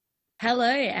Hello,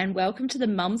 and welcome to the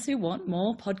Mums Who Want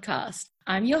More podcast.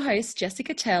 I'm your host,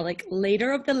 Jessica Turlick,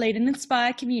 leader of the Lead and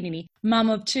Inspire community, mum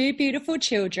of two beautiful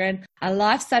children, a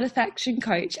life satisfaction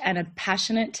coach, and a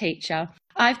passionate teacher.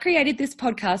 I've created this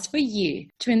podcast for you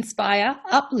to inspire,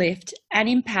 uplift, and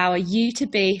empower you to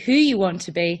be who you want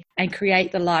to be and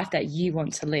create the life that you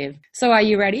want to live. So are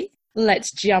you ready?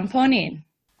 Let's jump on in.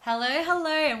 Hello,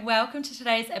 and welcome to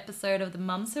today's episode of the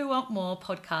Mums Who Want More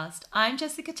podcast. I'm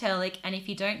Jessica Turlick, and if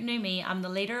you don't know me, I'm the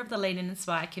leader of the Lead and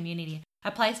Inspire community,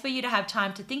 a place for you to have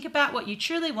time to think about what you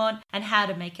truly want and how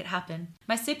to make it happen.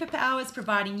 My superpower is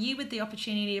providing you with the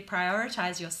opportunity to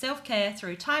prioritize your self-care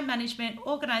through time management,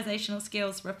 organizational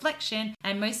skills, reflection,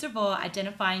 and most of all,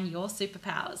 identifying your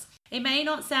superpowers. It may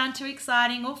not sound too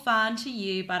exciting or fun to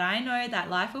you, but I know that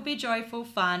life will be joyful,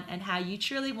 fun, and how you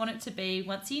truly want it to be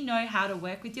once you know how to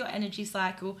work with your energy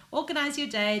cycle, organize your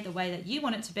day the way that you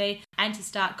want it to be, and to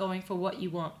start going for what you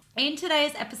want. In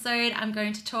today's episode, I'm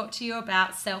going to talk to you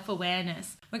about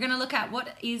self-awareness. We're going to look at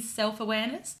what is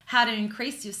self-awareness, how to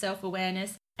increase your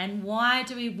self-awareness, and why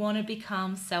do we want to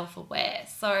become self-aware.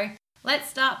 So let's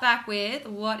start back with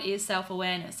what is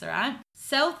self-awareness, all right?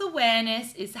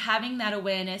 Self-awareness is having that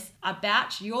awareness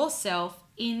about yourself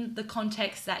in the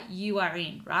context that you are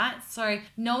in, right? So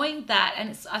knowing that,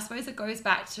 and I suppose it goes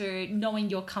back to knowing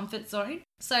your comfort zone.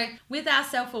 So with our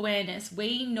self-awareness,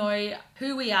 we know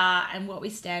who we are and what we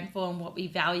stand for and what we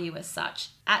value as such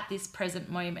at this present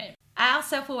moment. Our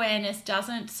self-awareness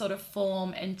doesn't sort of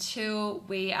form until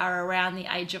we are around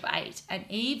the age of 8. And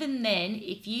even then,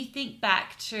 if you think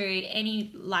back to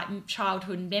any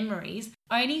childhood memories,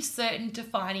 only certain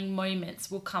defining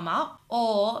moments will come up,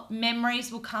 or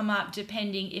memories will come up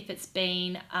depending if it's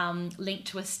been linked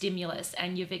to a stimulus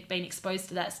and you've been exposed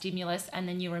to that stimulus and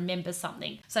then you remember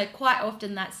something. So quite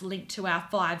often that's linked to our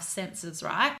 5 senses,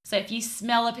 right? So if you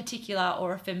smell a particular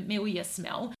or a familiar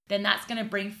smell, then that's going to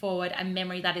bring forward a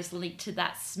memory that is linked to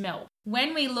that smell.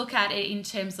 When we look at it in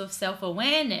terms of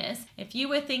self-awareness, if you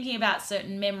were thinking about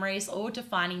certain memories or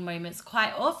defining moments,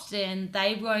 quite often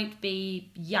they won't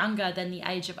be younger than the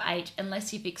age of 8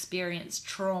 unless you've experienced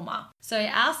trauma. So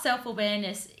our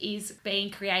self-awareness is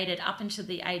being created up until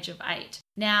the age of 8.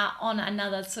 Now, on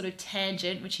another sort of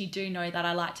tangent, which you do know that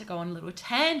I like to go on little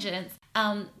tangents,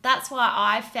 that's why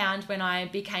I found when I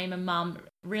became a mum,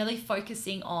 really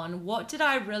focusing on what did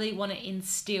I really want to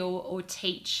instill or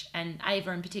teach, and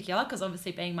Ava in particular, because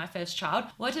obviously being my first child,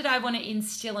 what did I want to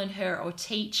instill in her or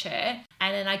teach her?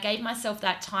 And then I gave myself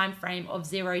that time frame of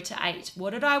 0 to 8.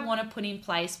 What did I want to put in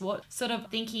place? What sort of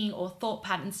thinking or thought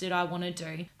patterns did I want to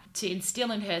do to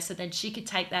instill in her so then she could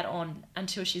take that on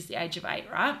until she's the age of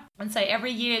 8, right? And so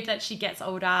every year that she gets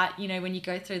older, when you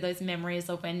go through those memories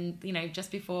of when,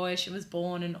 just before she was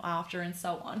born and after and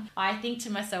so on, I think to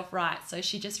myself, right, so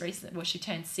she just recently, she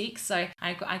turned 6. So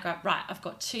I go, right, I've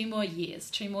got 2 more years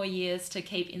to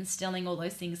keep instilling all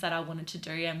those things that I wanted to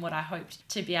do and what I hoped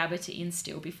to be able to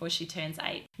instill before she turns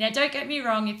 8. Now, don't get me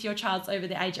wrong, if your child's over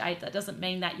the age of 8, that doesn't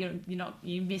mean that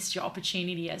you missed your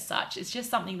opportunity as such. It's just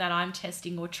something that I'm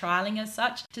testing or trialing as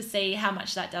such to see how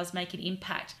much that does make an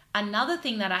impact. Another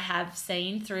thing that I have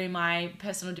seen through my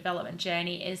personal development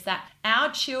journey is that our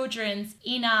children's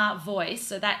inner voice,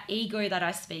 so that ego that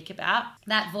I speak about,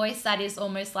 that voice that is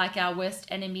almost like our worst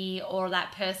enemy, or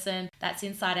that person that's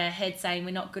inside our head saying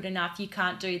we're not good enough, you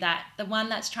can't do that, the one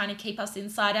that's trying to keep us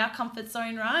inside our comfort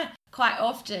zone, right? Quite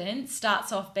often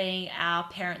starts off being our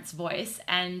parents' voice.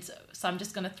 And so I'm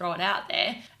just going to throw it out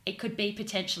there. It could be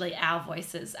potentially our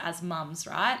voices as mums,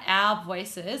 right? Our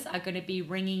voices are going to be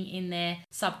ringing in their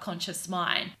subconscious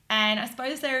mind. And I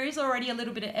suppose there is already a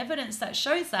little bit of evidence that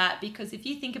shows that, because if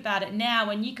you think about it now,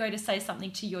 when you go to say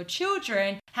something to your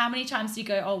children, how many times do you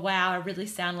go, oh, wow, I really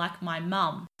sound like my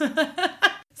mum?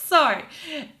 So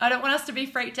I don't want us to be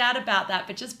freaked out about that,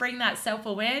 but just bring that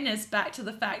self-awareness back to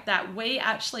the fact that we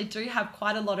actually do have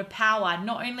quite a lot of power,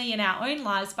 not only in our own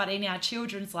lives, but in our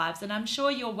children's lives. And I'm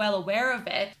sure you're well aware of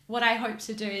it. What I hope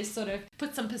to do is sort of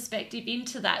put some perspective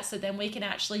into that so then we can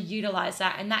actually utilize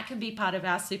that. And that can be part of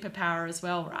our superpower as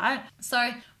well, right?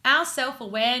 So our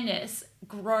self-awareness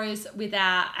grows with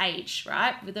our age,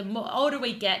 right? With the more older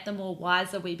we get, the more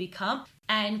wiser we become.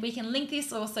 And we can link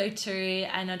this also to,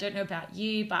 and I don't know about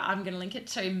you, but I'm going to link it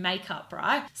to makeup,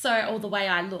 right? So, or the way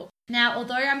I look. Now,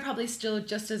 although I'm probably still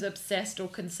just as obsessed or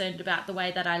concerned about the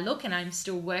way that I look, and I'm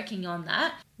still working on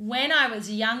that, when I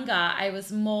was younger, I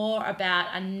was more about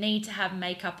I need to have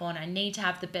makeup on, I need to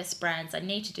have the best brands, I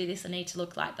need to do this, I need to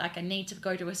look like I need to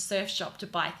go to a surf shop to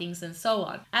buy things and so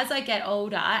on. As I get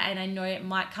older, and I know it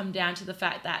might come down to the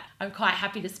fact that I'm quite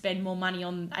happy to spend more money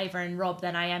on Ava and Rob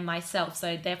than I am myself,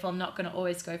 so therefore I'm not going to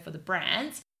always go for the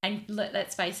brands. And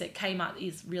let's face it, Kmart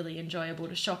is really enjoyable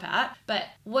to shop at. But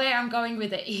where I'm going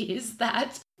with it is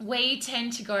that we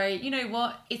tend to go, you know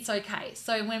what, it's okay.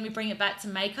 So when we bring it back to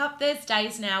makeup, there's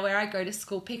days now where I go to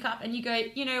school pickup and you go,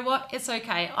 you know what, it's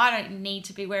okay. I don't need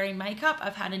to be wearing makeup.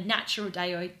 I've had a natural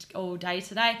day all day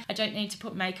today. I don't need to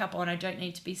put makeup on. I don't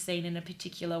need to be seen in a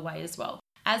particular way as well.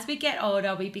 As we get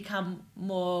older, we become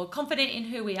more confident in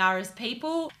who we are as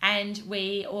people, and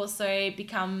we also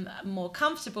become more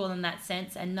comfortable in that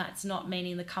sense. And that's not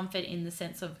meaning the comfort in the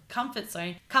sense of comfort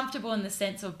zone, comfortable in the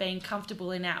sense of being comfortable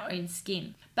in our own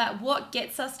skin. But what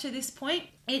gets us to this point?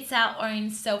 It's our own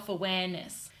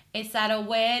self-awareness. It's that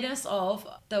awareness of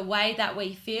the way that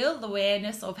we feel, the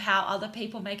awareness of how other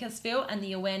people make us feel, and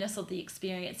the awareness of the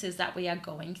experiences that we are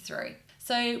going through.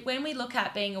 So when we look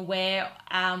at being aware,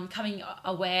 coming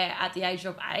aware at the age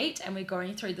of 8, and we're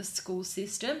going through the school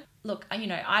system, look, you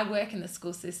know, I work in the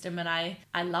school system and I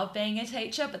love being a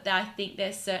teacher, but I think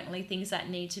there's certainly things that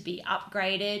need to be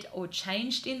upgraded or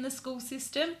changed in the school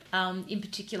system, in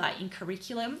particular in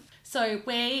curriculum. So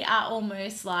we are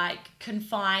almost like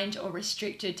confined or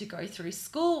restricted to go through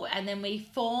school, and then we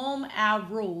form our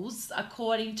rules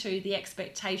according to the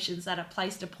expectations that are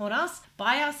placed upon us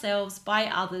by ourselves, by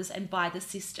others, and by the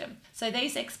system. So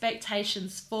these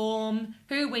expectations form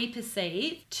who we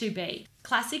perceive to be.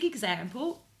 Classic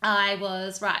example, I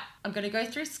was, right, I'm going to go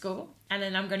through school and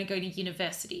then I'm going to go to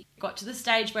university. Got to the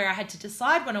stage where I had to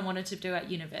decide what I wanted to do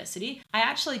at university. I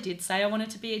actually did say I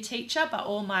wanted to be a teacher, but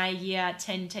all my year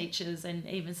 10 teachers and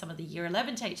even some of the year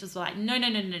 11 teachers were like, no,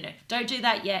 don't do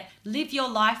that yet. Live your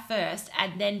life first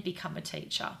and then become a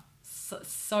teacher.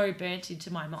 So burnt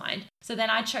into my mind. So then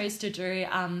I chose to do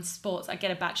sports. I get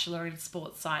a bachelor in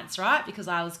sports science, right? Because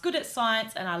I was good at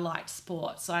science and I liked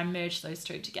sport. So I merged those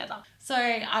two together. So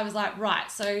I was like,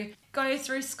 right, so go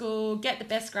through school, get the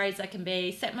best grades I can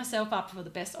be, set myself up for the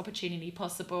best opportunity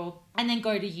possible, and then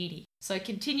go to uni. So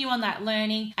continue on that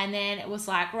learning. And then it was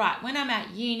like, right, when I'm at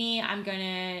uni, I'm going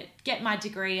to get my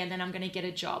degree and then I'm going to get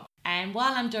a job. And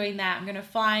while I'm doing that, I'm going to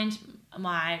find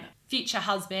my future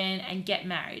husband and get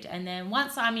married. And then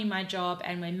once I'm in my job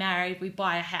and we're married, we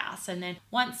buy a house. And then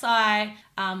once I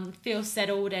feel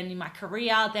settled and in my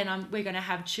career, then we're going to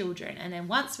have children. And then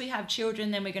once we have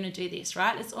children, then we're going to do this,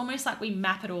 right? It's almost like we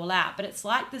map it all out, but it's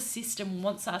like the system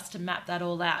wants us to map that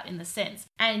all out in the sense.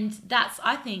 And that's,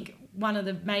 I think, one of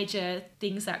the major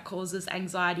things that causes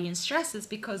anxiety and stress is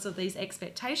because of these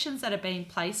expectations that are being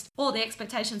placed, or the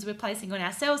expectations we're placing on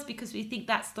ourselves because we think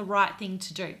that's the right thing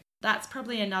to do. That's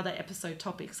probably another episode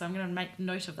topic, so I'm going to make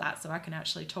note of that so I can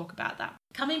actually talk about that.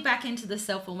 Coming back into the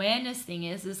self-awareness thing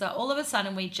is that all of a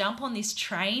sudden we jump on this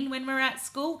train when we're at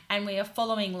school and we are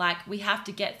following, like, we have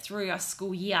to get through our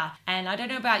school year. And I don't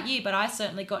know about you, but I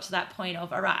certainly got to that point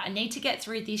of, all right, I need to get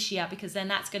through this year because then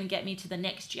that's going to get me to the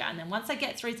next year. And then once I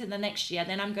get through to the next year,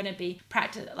 then I'm going to be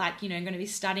I'm going to be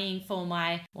studying for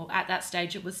my, well, at that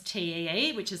stage it was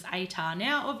TEE, which is ATAR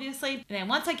now, obviously. And then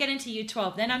once I get into year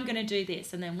 12, then I'm going to do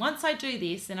this. And then once I do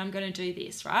this, then I'm going to do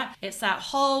this, right? It's that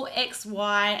whole X,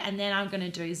 Y, and then I'm going to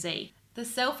do Z. The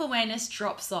self-awareness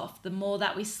drops off the more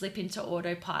that we slip into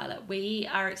autopilot. We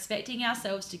are expecting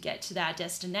ourselves to get to our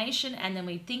destination and then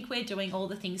we think we're doing all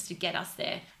the things to get us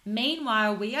there.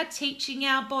 Meanwhile, we are teaching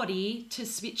our body to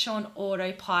switch on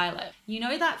autopilot. You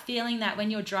know that feeling that when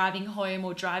you're driving home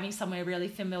or driving somewhere really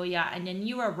familiar and then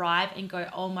you arrive and go,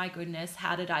 oh my goodness,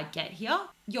 how did I get here?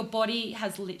 Your body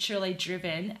has literally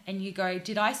driven and you go,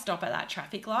 did I stop at that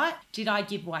traffic light? Did I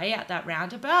give way at that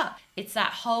roundabout? It's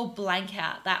that whole blank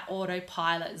out, that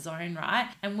autopilot zone, right?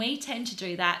 And we tend to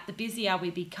do that. The busier we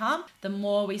become, the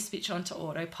more we switch on to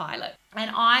autopilot.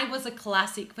 And I was a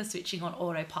classic for switching on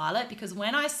autopilot because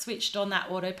when I switched on that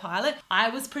autopilot, I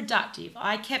was productive.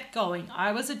 I kept going.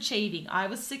 I was achieving. I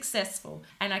was successful.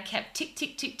 And I kept tick,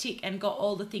 tick, tick, tick and got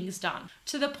all the things done.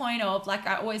 To the point of, like,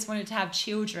 I always wanted to have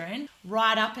children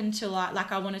right up until I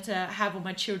wanted to have all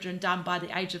my children done by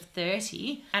the age of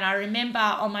 30. And I remember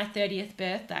on my 30th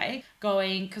birthday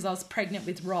going, because I was pregnant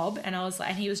with Rob and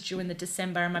he was due in the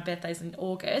December and my birthday's in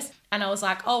August. And I was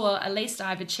like, oh, well, at least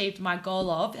I've achieved my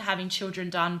goal of having children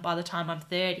done by the time I'm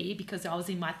 30 because I was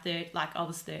in my I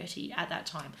was 30 at that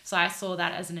time. So I saw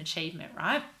that as an achievement,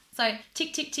 right? So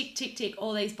tick, tick, tick, tick, tick,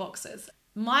 all these boxes.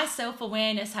 My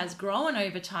self-awareness has grown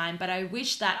over time, but I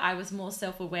wish that I was more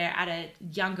self-aware at a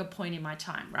younger point in my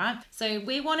time, right? So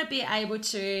we want to be able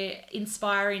to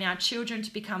inspire in our children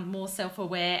to become more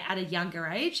self-aware at a younger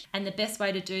age. And the best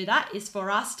way to do that is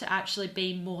for us to actually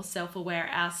be more self-aware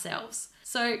ourselves.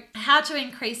 So how to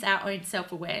increase our own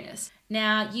self-awareness?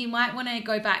 Now, you might want to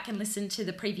go back and listen to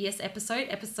the previous episode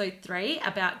 3,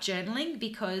 about journaling,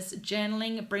 because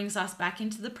journaling brings us back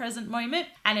into the present moment,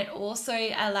 and it also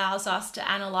allows us to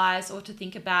analyze or to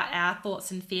think about our thoughts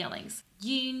and feelings.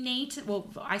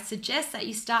 I suggest that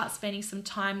you start spending some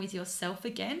time with yourself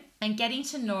again and getting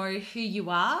to know who you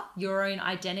are, your own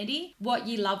identity, what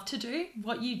you love to do,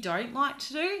 what you don't like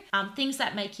to do, things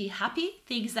that make you happy,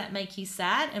 things that make you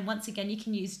sad. And once again, you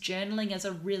can use journaling as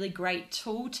a really great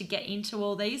tool to get into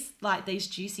all these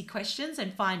juicy questions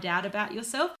and find out about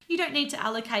yourself. You don't need to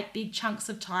allocate big chunks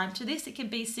of time to this. It can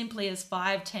be simply as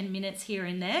 5-10 minutes here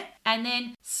and there. And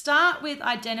then start with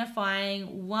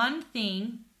identifying one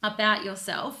thing about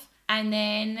yourself and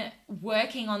then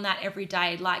working on that every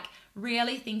day, like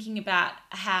really thinking about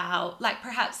how, like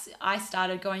perhaps I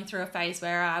started going through a phase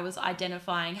where I was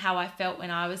identifying how I felt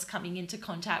when I was coming into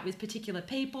contact with particular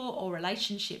people or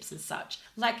relationships as such.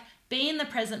 Like, be in the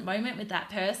present moment with that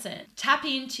person. Tap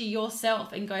into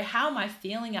yourself and go, how am I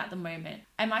feeling at the moment?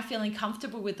 Am I feeling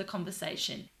comfortable with the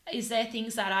conversation? Is there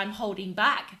things that I'm holding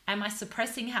back? Am I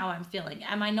suppressing how I'm feeling?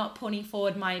 Am I not putting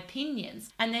forward my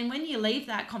opinions? And then when you leave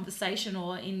that conversation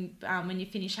or when you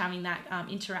finish having that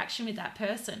interaction with that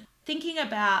person, thinking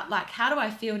about like, how do I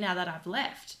feel now that I've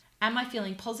left? Am I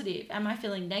feeling positive? Am I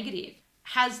feeling negative?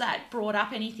 Has that brought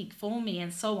up anything for me,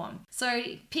 and so on? So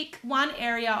pick one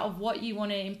area of what you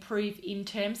want to improve in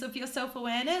terms of your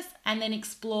self-awareness and then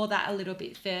explore that a little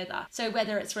bit further. So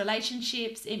whether it's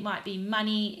relationships, it might be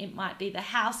money, it might be the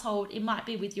household, it might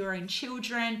be with your own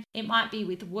children, it might be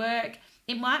with work,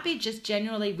 it might be just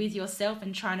generally with yourself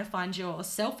and trying to find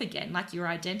yourself again, like your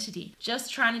identity,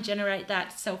 just trying to generate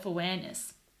that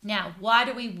self-awareness. Now, why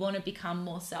do we want to become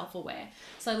more self-aware?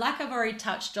 So like I've already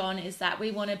touched on, is that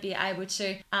we want to be able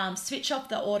to switch off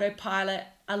the autopilot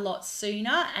a lot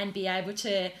sooner and be able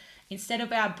to, instead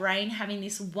of our brain having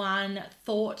this one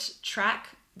thought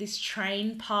track, this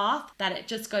train path that it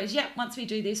just goes, once we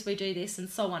do this, and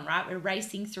so on, right? We're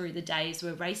racing through the days,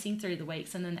 we're racing through the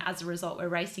weeks, and then as a result, we're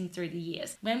racing through the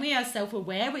years. When we are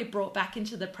self-aware, we're brought back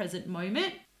into the present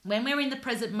moment. When we're in the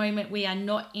present moment, we are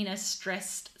not in a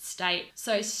stressed state.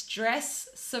 So stress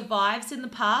survives in the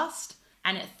past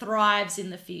and it thrives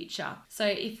in the future. So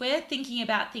if we're thinking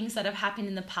about things that have happened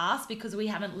in the past because we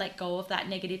haven't let go of that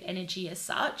negative energy as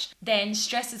such, then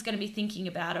stress is going to be thinking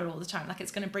about it all the time. Like,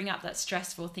 it's going to bring up that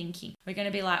stressful thinking. We're going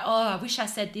to be like, oh, I wish I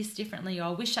said this differently, or I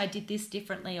wish I did this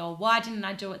differently, or why didn't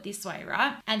I do it this way,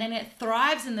 right? And then it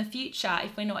thrives in the future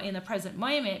if we're not in the present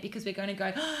moment, because we're going to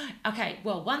go, oh, okay,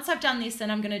 well, once I've done this,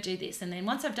 then I'm going to do this. And then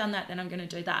once I've done that, then I'm going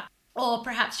to do that. Or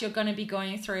perhaps you're going to be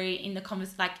going through in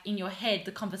your head,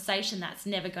 the conversation that's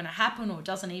never going to happen or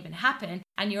doesn't even happen.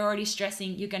 And you're already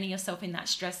stressing, you're getting yourself in that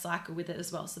stress cycle with it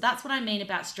as well. So that's what I mean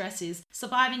about stress, is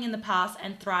surviving in the past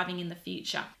and thriving in the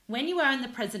future. When you are in the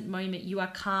present moment, you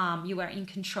are calm, you are in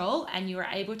control, and you are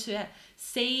able to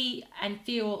see and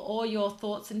feel all your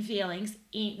thoughts and feelings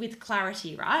with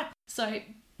clarity, right? So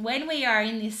when we are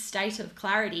in this state of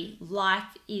clarity,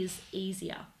 life is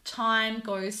easier. Time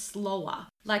goes slower.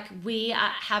 Like, we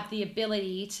have the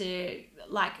ability to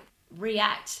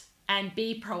react and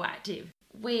be proactive.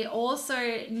 We're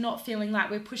also not feeling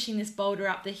like we're pushing this boulder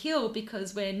up the hill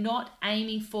because we're not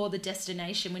aiming for the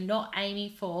destination. We're not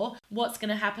aiming for what's going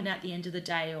to happen at the end of the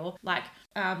day, or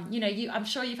I'm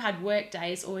sure you've had work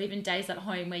days or even days at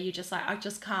home where you're just like, I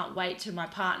just can't wait till my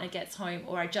partner gets home,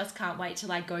 or I just can't wait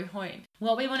till I go home.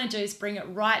 What we want to do is bring it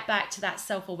right back to that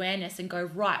self-awareness and go,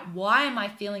 right, why am I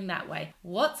feeling that way?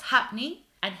 What's happening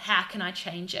and how can I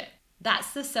change it?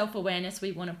 That's the self-awareness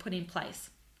we want to put in place.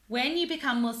 When you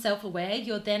become more self-aware,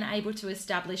 you're then able to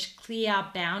establish clear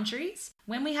boundaries.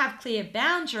 When we have clear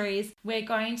boundaries, we're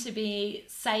going to be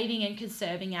saving and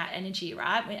conserving our energy,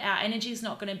 right? Our energy is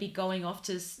not going to be going off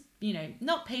to,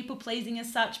 not people pleasing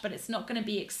as such, but it's not going to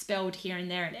be expelled here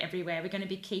and there and everywhere. We're going to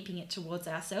be keeping it towards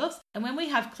ourselves. And when we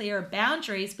have clearer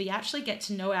boundaries, we actually get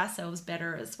to know ourselves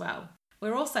better as well.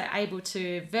 We're also able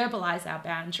to verbalize our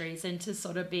boundaries and to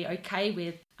sort of be okay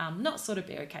with,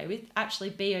 actually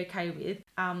be okay with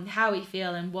how we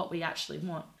feel and what we actually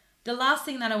want. The last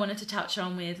thing that I wanted to touch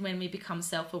on with when we become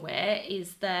self-aware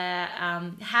is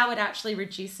how it actually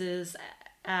reduces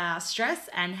stress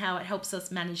and how it helps us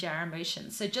manage our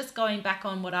emotions. So just going back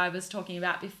on what I was talking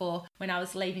about before, when I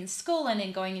was leaving school and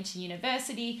then going into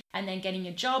university and then getting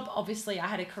a job, obviously I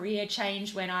had a career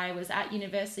change when I was at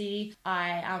university.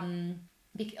 I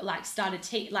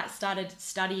started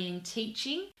studying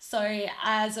teaching. So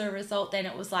as a result, then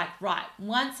it was like, right,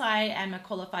 once I am a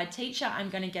qualified teacher, I'm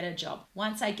going to get a job.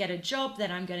 Once I get a job,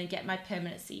 then I'm going to get my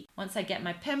permanency. Once I get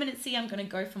my permanency, I'm going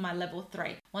to go for my level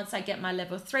 3. Once I get my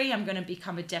level 3, I'm going to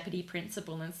become a deputy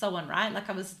principal and so on, right? Like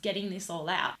I was getting this all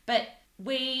out. But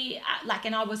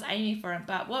and I was aiming for it,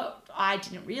 but what I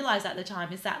didn't realize at the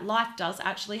time is that life does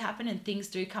actually happen and things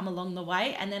do come along the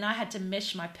way. And then I had to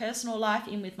mesh my personal life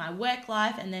in with my work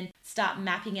life and then start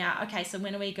mapping out, okay, so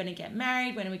when are we going to get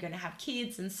married? When are we going to have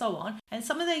kids? And so on. And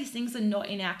some of these things are not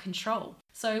in our control.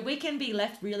 So we can be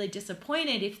left really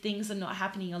disappointed if things are not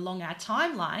happening along our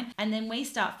timeline. And then we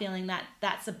start feeling that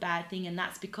that's a bad thing and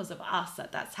that's because of us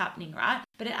that's happening, right?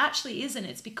 But it actually isn't.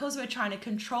 It's because we're trying to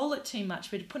control it too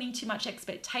much. We're putting too much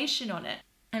expectation on it.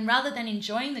 And rather than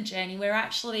enjoying the journey, we're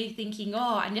actually thinking,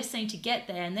 oh, I just need to get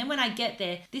there. And then when I get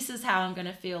there, this is how I'm going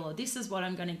to feel, or this is what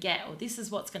I'm going to get, or this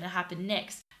is what's going to happen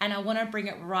next. And I want to bring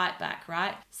it right back,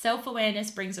 right?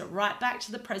 Self-awareness brings it right back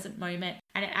to the present moment,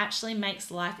 and it actually makes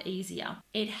life easier.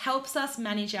 It helps us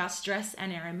manage our stress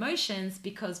and our emotions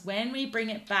because when we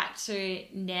bring it back to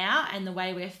now and the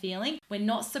way we're feeling, we're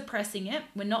not suppressing it.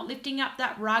 We're not lifting up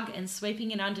that rug and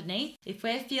sweeping it underneath. If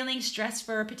we're feeling stressed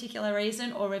for a particular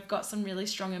reason or we've got some really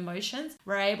strong emotions,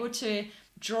 we're able to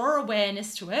draw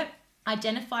awareness to it,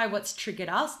 identify what's triggered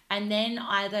us, and then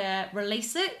either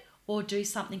release it or do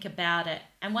something about it.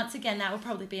 And once again, that will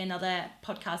probably be another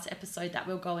podcast episode that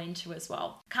we'll go into as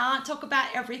well. Can't talk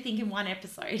about everything in one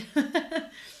episode.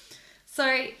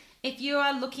 So if you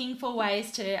are looking for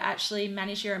ways to actually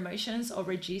manage your emotions or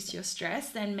reduce your stress,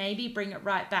 then maybe bring it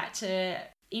right back to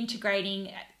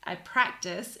integrating a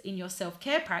practice in your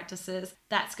self-care practices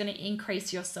that's going to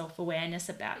increase your self-awareness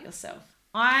about yourself.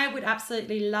 I would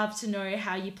absolutely love to know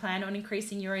how you plan on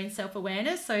increasing your own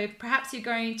self-awareness. So perhaps you're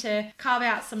going to carve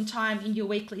out some time in your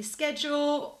weekly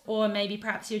schedule, or maybe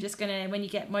perhaps you're just going to, when you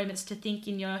get moments to think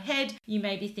in your head, you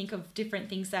maybe think of different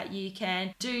things that you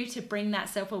can do to bring that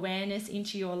self-awareness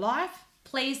into your life.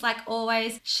 Please, like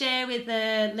always, share with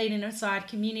the Leading Inside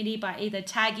community by either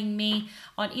tagging me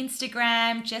on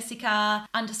Instagram,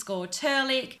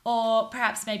 Jessica_Turlick, or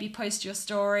perhaps maybe post your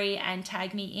story and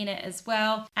tag me in it as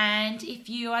well. And if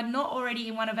you are not already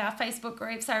in one of our Facebook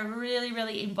groups, I really,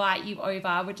 really invite you over.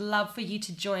 I would love for you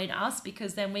to join us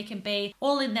because then we can be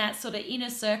all in that sort of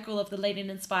inner circle of the Lead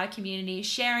and Inspire community,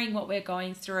 sharing what we're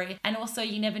going through. And also,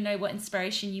 you never know what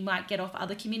inspiration you might get off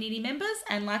other community members.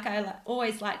 And like I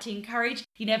always like to encourage,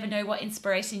 you never know what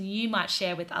inspiration you might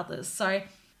share with others. So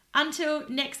until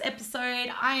next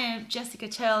episode, I am Jessica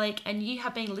Turlick and you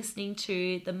have been listening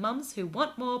to the Mums Who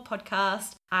Want More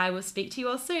podcast. I will speak to you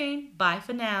all soon. Bye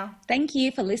for now. Thank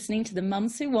you for listening to the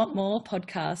Mums Who Want More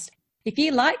podcast. If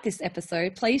you like this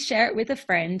episode, please share it with a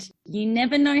friend. You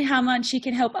never know how much you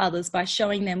can help others by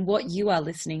showing them what you are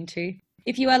listening to.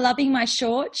 If you are loving my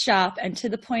short, sharp, and to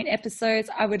the point episodes,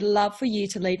 I would love for you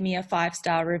to leave me a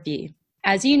 5-star review.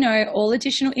 As you know, all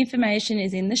additional information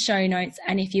is in the show notes,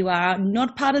 and if you are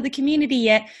not part of the community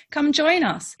yet, come join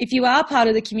us. If you are part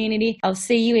of the community, I'll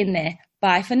see you in there.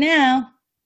 Bye for now.